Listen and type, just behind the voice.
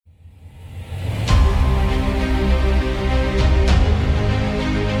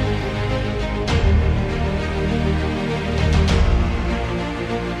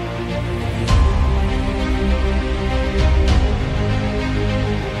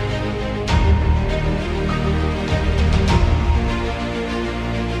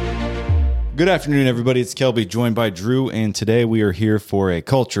Good afternoon, everybody. It's Kelby, joined by Drew, and today we are here for a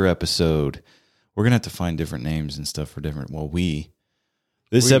culture episode. We're going to have to find different names and stuff for different,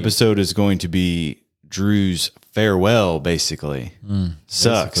 This episode is going to be Drew's farewell, basically.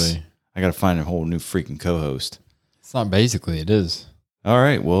 Sucks. Basically. I got to find a whole new freaking co-host. It's not basically, it is. All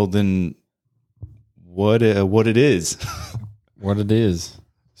right, well then, what it is. What it is.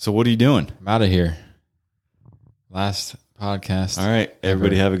 So what are you doing? I'm out of here. Last podcast. All right,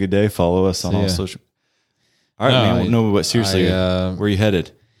 everybody have a good day. Follow us on all social. All right, but seriously, where are you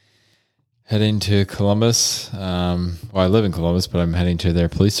headed? Heading to Columbus. I live in Columbus, but I'm heading to their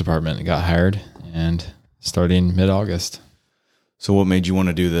police department and got hired and starting mid-August. So what made you want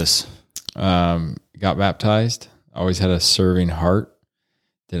to do this? Got baptized. Always had a serving heart.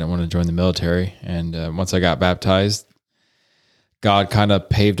 Didn't want to join the military. And once I got baptized, God kind of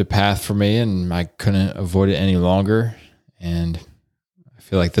paved a path for me and I couldn't avoid it any longer. And I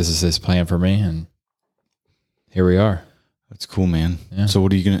feel like this is his plan for me. And here we are. That's cool, man. Yeah. So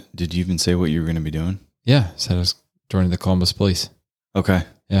what are you going to, did you even say what you were going to be doing? Yeah. Said I was joining the Columbus Police. Okay.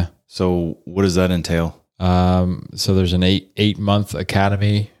 Yeah. So what does that entail? So there's an 8-month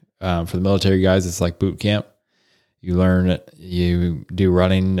academy, for the military guys. It's like boot camp. You learn it, you do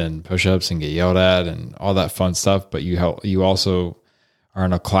running and push-ups and get yelled at and all that fun stuff. But you also are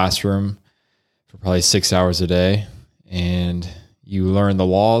in a classroom for probably 6 hours a day, and you learn the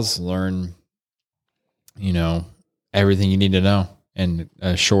laws, learn, everything you need to know in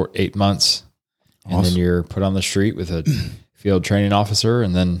a short 8 months. Awesome. And then you're put on the street with a field training officer,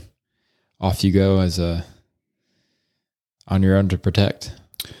 and then off you go on your own to protect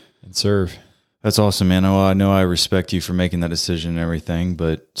and serve. That's awesome, man. Well, I know I respect you for making that decision and everything,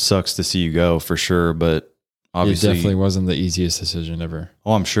 but sucks to see you go for sure. But obviously, it definitely wasn't the easiest decision ever.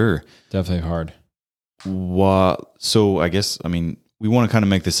 Oh, I'm sure. Definitely hard. So I guess, we want to kind of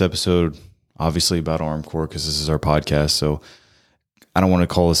make this episode obviously about Armed Corps because this is our podcast. So I don't want to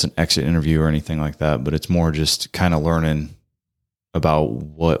call this an exit interview or anything like that, but it's more just kind of learning about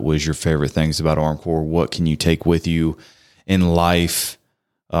what was your favorite things about Armed Corps. What can you take with you in life?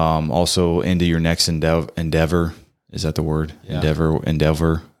 Also into your next endeavor. Is that the word? Yeah.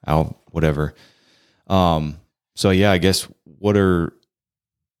 Endeavor, whatever. So yeah, I guess what do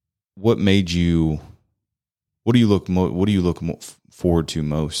you look forward to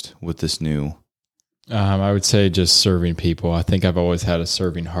most with this new? I would say just serving people. I think I've always had a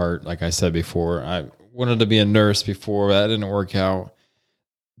serving heart. Like I said before, I wanted to be a nurse before. That didn't work out.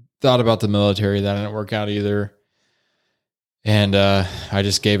 Thought about the military. That didn't work out either. And I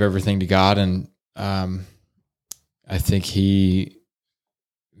just gave everything to God, and I think He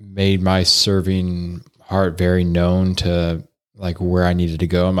made my serving heart very known to like where I needed to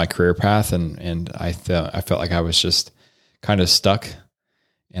go in my career path, and I felt like I was just kind of stuck,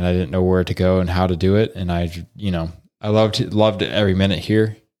 and I didn't know where to go and how to do it, and I loved it every minute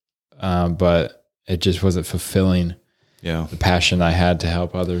here, but it just wasn't fulfilling. Yeah, the passion I had to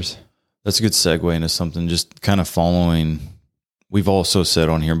help others. That's a good segue into something. Just kind of following. We've also said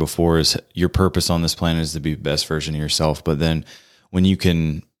on here before is your purpose on this planet is to be the best version of yourself. But then when you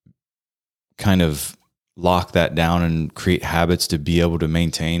can kind of lock that down and create habits to be able to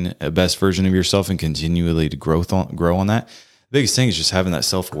maintain a best version of yourself and continually to grow on that, the biggest thing is just having that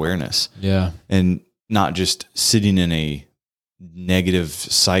self-awareness. Yeah. And not just sitting in a negative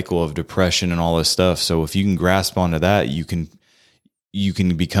cycle of depression and all this stuff. So if you can grasp onto that, you can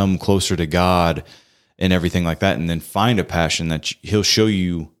become closer to God and everything like that, and then find a passion that He'll show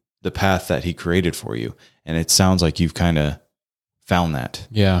you the path that He created for you. And it sounds like you've kind of found that.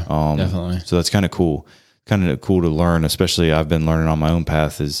 Yeah, definitely. So that's kind of cool. Kind of cool to learn, especially I've been learning on my own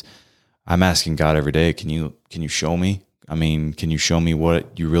path is I'm asking God every day, can you show me? Can you show me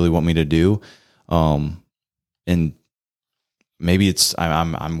what you really want me to do? And maybe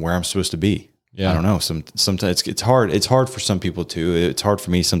I'm where I'm supposed to be. Yeah. I don't know. Sometimes it's hard. It's hard for some people too. It's hard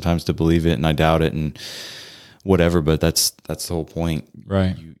for me sometimes to believe it, and I doubt it, and whatever. But that's the whole point,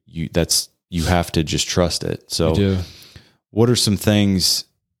 right? You have to just trust it. So, what are some things?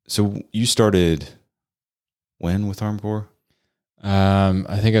 So you started when with Armed Corps?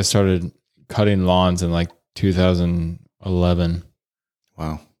 I think I started cutting lawns in like 2011.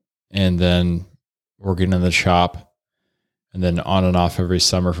 Wow. And then working in the shop. And then on and off every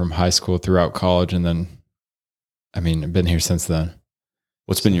summer from high school throughout college. And then, I've been here since then.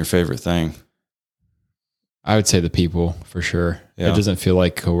 What's been your favorite thing? I would say the people for sure. Yeah. It doesn't feel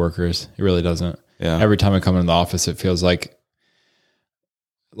like coworkers. It really doesn't. Yeah. Every time I come in the office, it feels like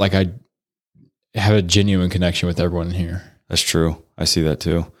I have a genuine connection with everyone in here. That's true. I see that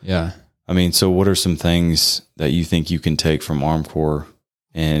too. Yeah. So what are some things that you think you can take from Armed Corps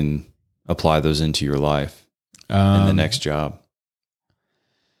and apply those into your life in the next job?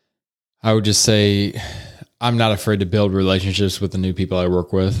 I would just say I'm not afraid to build relationships with the new people I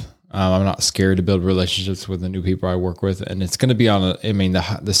work with. I'm not scared to build relationships with the new people I work with. And it's going to be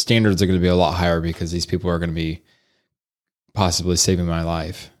the standards are going to be a lot higher because these people are going to be possibly saving my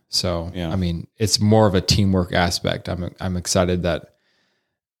life. So, Yeah. I mean, it's more of a teamwork aspect. I'm excited that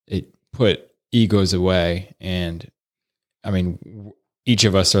it put egos away, and I mean, each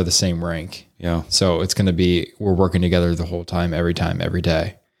of us are the same rank. Yeah. So it's going to be, we're working together the whole time, every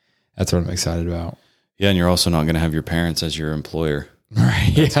day. That's what I'm excited about. Yeah. And you're also not going to have your parents as your employer.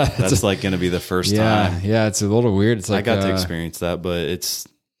 Right. That's like going to be the first time. Yeah. It's a little weird. It's like, I got to experience that, but it's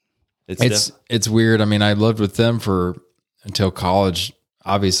weird. I mean, I lived with them until college,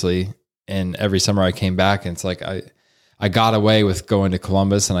 obviously. And every summer I came back, and it's like, I got away with going to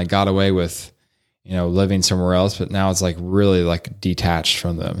Columbus, and I got away with, living somewhere else, but now it's like really like detached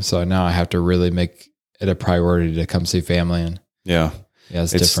from them. So now I have to really make it a priority to come see family. And yeah,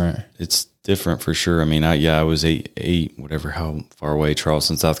 it's different. It's different for sure. I mean, I was how far away,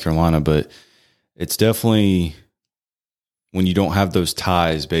 Charleston, South Carolina, but it's definitely, when you don't have those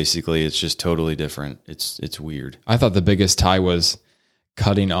ties, basically, it's just totally different. It's weird. I thought the biggest tie was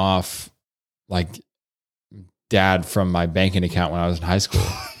cutting off like dad from my banking account when I was in high school.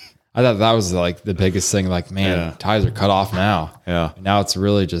 I thought that was like the biggest thing. Like, man, ties are cut off now. Yeah. And now it's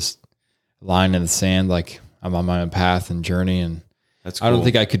really just line in the sand. Like, I'm on my own path and journey. And that's cool. I don't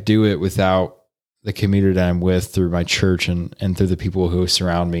think I could do it without the community that I'm with through my church and through the people who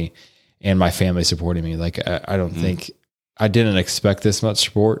surround me and my family supporting me. Like, I don't think, I didn't expect this much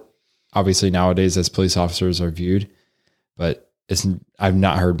support. Obviously nowadays as police officers are viewed, but I've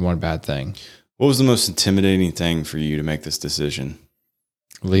not heard one bad thing. What was the most intimidating thing for you to make this decision?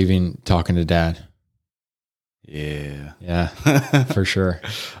 Leaving, talking to dad. Yeah. Yeah, for sure.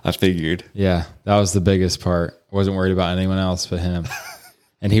 I figured. Yeah, that was the biggest part. I wasn't worried about anyone else but him.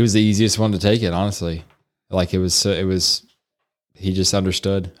 And he was the easiest one to take it, honestly. Like he just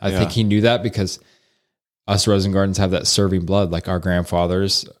understood. I think he knew that because us Rosengardens have that serving blood, like our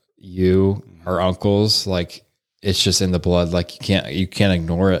grandfathers, our uncles, like it's just in the blood. Like you can't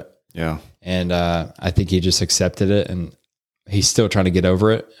ignore it. Yeah. And I think he just accepted it, and he's still trying to get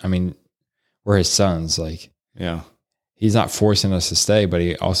over it. I mean, we're his sons. Like, yeah, he's not forcing us to stay, but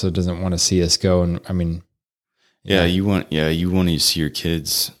he also doesn't want to see us go. And I mean, you want to see your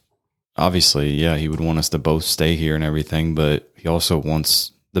kids. Obviously, yeah, he would want us to both stay here and everything, but he also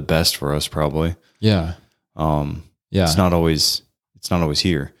wants the best for us, probably. Yeah. It's not always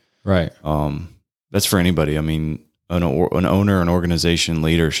here. Right. That's for anybody. I mean, an owner, an organization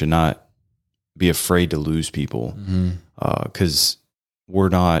leader should not be afraid to lose people, because we're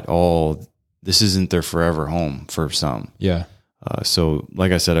not all, this isn't their forever home for some. Yeah. So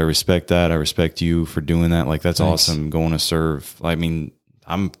like I said, I respect that. I respect you for doing that. Like, that's Thanks. awesome. Going to serve. I mean,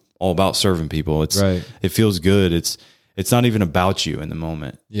 I'm all about serving people. It feels good. It's not even about you in the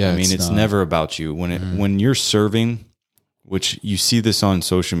moment. Yeah. I mean, it's never about you when you're serving, which you see this on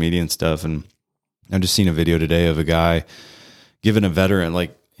social media and stuff. And I've just seen a video today of a guy giving a veteran,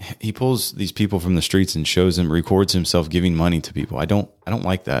 like, he pulls these people from the streets and records himself giving money to people. I don't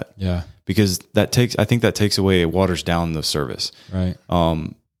like that. Yeah. Because I think that takes away, it waters down the service. Right.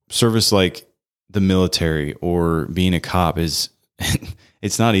 Service like the military or being a cop is,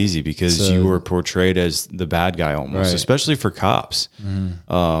 it's not easy because you are portrayed as the bad guy almost, right. Especially for cops.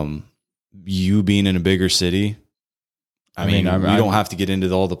 You being in a bigger city, I mean, we don't have to get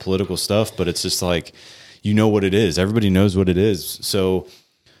into all the political stuff, but it's just like, what it is. Everybody knows what it is. So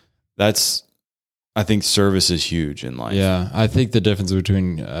I think service is huge in life. Yeah. I think the difference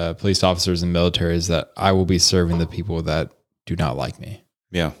between police officers and military is that I will be serving the people that do not like me.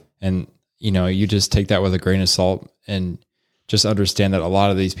 Yeah. And, you just take that with a grain of salt and just understand that a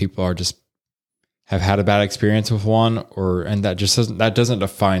lot of these people have had a bad experience with one, and that doesn't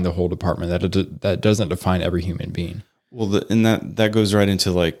define the whole department. That doesn't define every human being. Well, and that goes right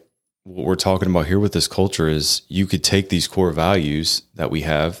into like what we're talking about here with this culture is you could take these core values that we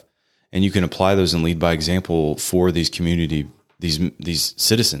have and you can apply those and lead by example for these community, these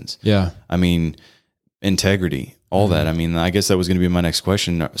citizens. Yeah. I mean, integrity, all that. I mean, I guess that was going to be my next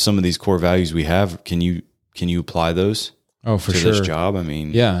question. Some of these core values we have, can you apply those? Oh, for to sure. This job. I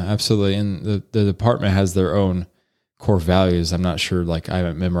mean, yeah, absolutely. And the department has their own core values. I'm not sure, like I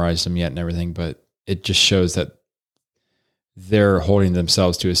haven't memorized them yet and everything, but it just shows that they're holding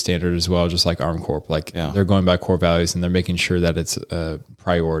themselves to a standard as well, just like Armed Corp. Like they're going by core values and they're making sure that it's a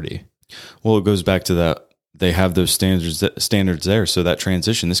priority. Well, it goes back to that. They have those standards there. So that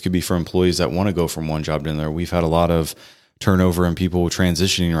transition, this could be for employees that want to go from one job to another. We've had a lot of turnover and people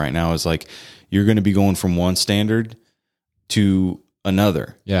transitioning right now is like you're going to be going from one standard to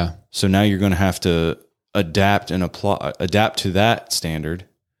another. Yeah. So now you're going to have to adapt to that standard,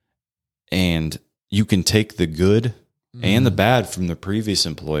 and you can take the good and the bad from the previous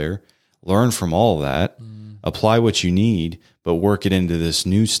employer, learn from all of that, apply what you need, but work it into this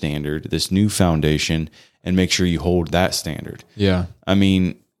new standard, this new foundation, and make sure you hold that standard. Yeah. I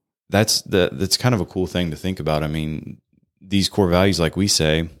mean, that's kind of a cool thing to think about. I mean, these core values, like we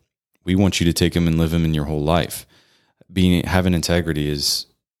say, we want you to take them and live them in your whole life. Having integrity is,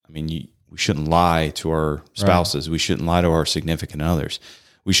 I mean, we shouldn't lie to our spouses. Right. We shouldn't lie to our significant others.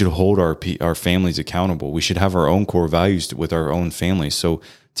 We should hold our families accountable. We should have our own core values with our own families. So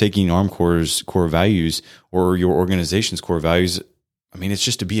taking ArmCore's core values or your organization's core values, I mean, it's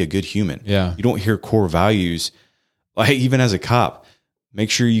just to be a good human. Yeah. You don't hear core values, like even as a cop, make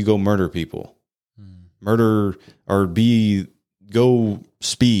sure you go murder people, murder or go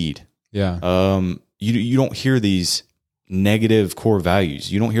speed. Yeah. You don't hear these negative core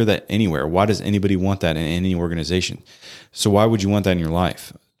values. You don't hear that anywhere. Why does anybody want that in any organization? So why would you want that in your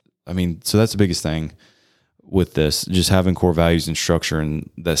life? I mean, so that's the biggest thing with this, just having core values and structure and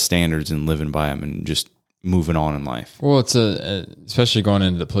the standards and living by them and just moving on in life. Well, it's especially going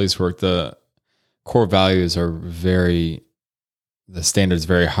into the police work, the core values are the standards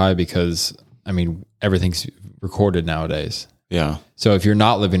very high because, I mean, everything's recorded nowadays. Yeah. So if you're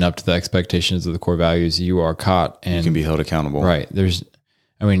not living up to the expectations of the core values, you are caught and you can be held accountable. Right.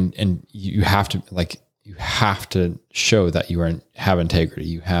 And you have to show that you have integrity.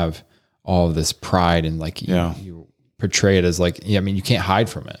 You have all of this pride and you portray it as you can't hide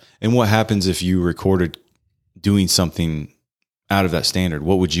from it. And what happens if you recorded doing something out of that standard?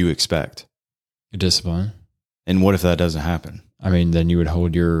 What would you expect? Discipline. And what if that doesn't happen? I mean, then you would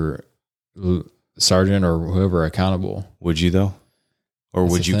hold your sergeant or whoever accountable. Would you though? Or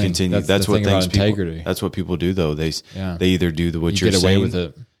would you continue? That's what things integrity. That's what people do though. They either do what you're saying. You get away with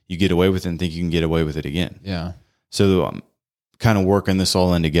it. You get away with it and think you can get away with it again. Yeah. So kind of working this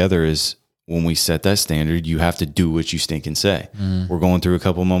all in together is when we set that standard, you have to do what you stink and say. We're going through a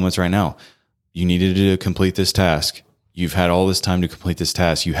couple moments right now. You needed to complete this task. You've had all this time to complete this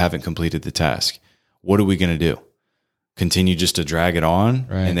task. You haven't completed the task. What are we going to do? Continue just to drag it on?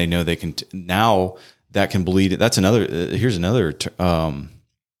 Right. And they know they can, now that can bleed. That's here's another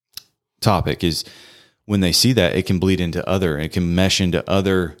topic is when they see that, it can bleed into it can mesh into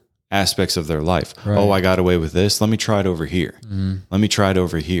other aspects of their life. Right. Oh, I got away with this. Let me try it over here. Let me try it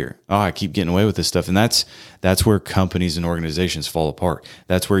over here. Oh, I keep getting away with this stuff. And that's where companies and organizations fall apart.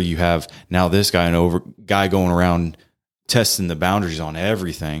 That's where you have now this guy going around testing the boundaries on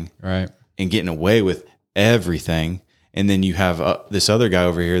everything, right, and getting away with everything. And then you have this other guy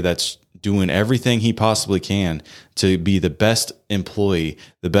over here that's doing everything he possibly can to be the best employee,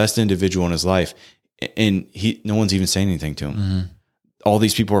 the best individual in his life. And no one's even saying anything to him. All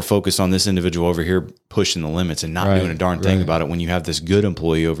these people are focused on this individual over here pushing the limits and not doing a darn thing about it. When you have this good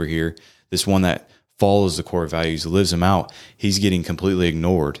employee over here, this one that follows the core values, lives them out, he's getting completely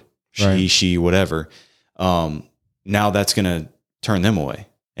ignored. He, she, whatever. Now that's going to turn them away,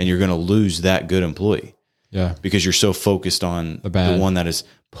 and you're going to lose that good employee. Yeah, because you're so focused on the one that is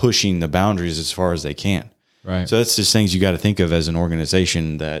pushing the boundaries as far as they can. Right. So that's just things you got to think of as an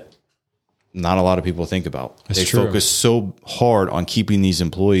organization that not a lot of people think about. They focus so hard on keeping these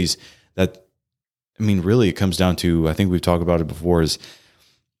employees that, I mean, really it comes down to, I think we've talked about it before, is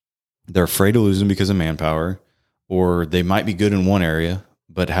they're afraid of losing because of manpower, or they might be good in one area,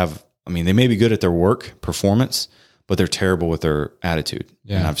 but they may be good at their work performance, but they're terrible with their attitude.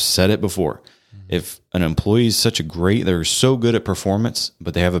 Yeah. And I've said it before. If an employee is they're so good at performance,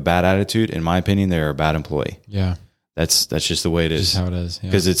 but they have a bad attitude, in my opinion, they're a bad employee. Yeah. That's just the way it is. Just how it is.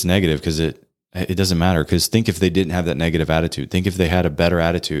 Because it's negative, because it doesn't matter. Because think if they didn't have that negative attitude, think if they had a better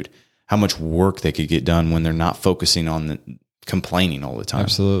attitude, how much work they could get done when they're not focusing on complaining all the time.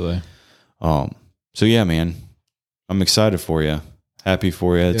 Absolutely. So yeah, man, I'm excited for you. Happy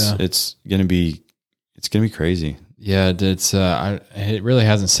for you. It's gonna be crazy. Yeah, it really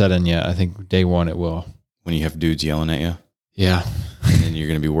hasn't set in yet. I think day one it will. When you have dudes yelling at you. Yeah. And then you're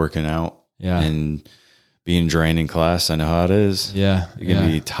going to be working out. Yeah. And being drained in class. I know how it is. Yeah. You're going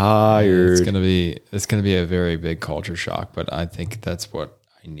to be tired. It's going to be a very big culture shock, but I think that's what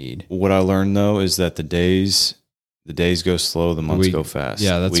I need. What I learned though is that the days go slow, the months go fast.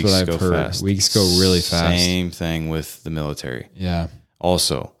 Yeah, that's what I've heard. Fast. Weeks go really fast. Same thing with the military. Yeah.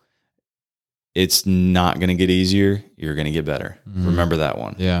 Also, it's not going to get easier. You're going to get better. Remember that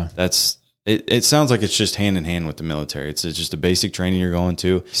one. Yeah. It sounds like it's just hand in hand with the military. It's just a basic training you're going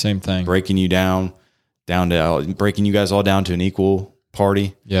to. Same thing. Breaking you down down to breaking you guys all down to an equal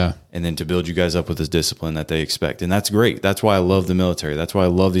party. Yeah. And then to build you guys up with this discipline that they expect. And that's great. That's why I love the military. That's why I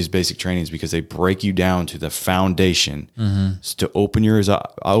love these basic trainings, because they break you down to the foundation to open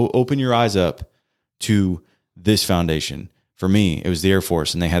your eyes up to this foundation. For me, it was the Air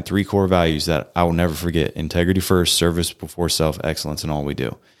Force, and they had 3 core values that I will never forget: integrity first, service before self, excellence in all we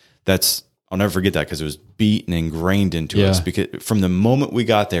do. I'll never forget that, because it was beat and ingrained into us, because from the moment we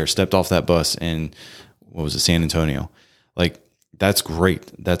got there, stepped off that bus in, San Antonio, like, that's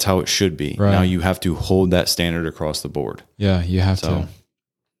great. That's how it should be. Right. Now you have to hold that standard across the board. Yeah, you have to.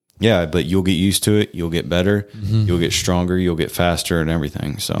 Yeah, but you'll get used to it. You'll get better. You'll get stronger. You'll get faster and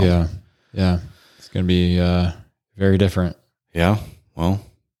everything. So yeah, it's going to be very different. Yeah. Well,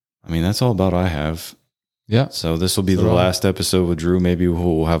 I mean, that's all about I have. Yeah. So this will be the last episode with Drew. Maybe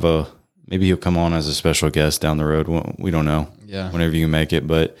maybe he'll come on as a special guest down the road. We don't know. Yeah. Whenever you can make it,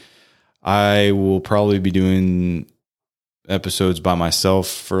 but I will probably be doing episodes by myself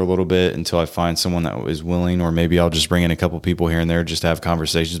for a little bit until I find someone that is willing, or maybe I'll just bring in a couple people here and there just to have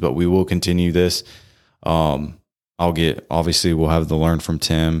conversations, but we will continue this. Obviously we'll have the learn from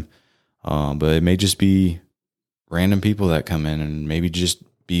Tim, but it may just be random people that come in, and maybe just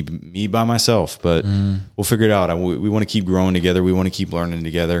be me by myself, but we'll figure it out. We want to keep growing together. We want to keep learning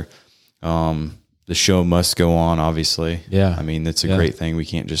together. The show must go on, obviously. Yeah. I mean, that's a great thing. We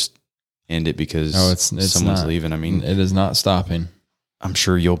can't just end it because someone's leaving. I mean, it is not stopping. I'm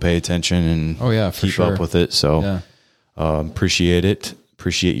sure you'll pay attention and keep up with it. So appreciate it.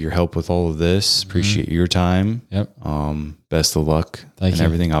 Appreciate your help with all of this. Appreciate your time. Yep. Best of luck and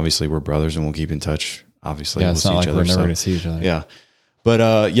everything. Obviously, we're brothers and we'll keep in touch. Obviously, it's not like we're never going to see each other. Yeah.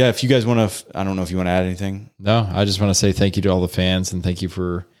 But if you guys want to, I don't know if you want to add anything. No, I just want to say thank you to all the fans, and thank you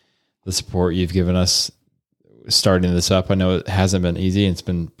for the support you've given us starting this up. I know it hasn't been easy, and it's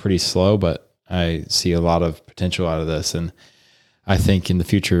been pretty slow, but I see a lot of potential out of this. And I think in the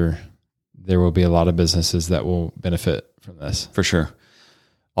future, there will be a lot of businesses that will benefit from this. For sure.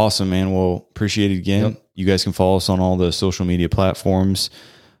 Awesome, man. Well, appreciate it again. Yep. You guys can follow us on all the social media platforms.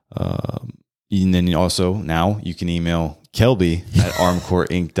 And then also now you can email Kelby at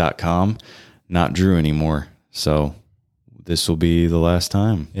armcoreinc.com, not Drew anymore. So this will be the last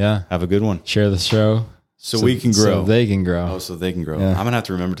time. Yeah. Have a good one. Share the show. So we can grow. So they can grow. Oh, so they can grow. Yeah. I'm going to have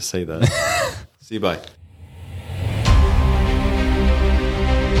to remember to say that. See you. Bye.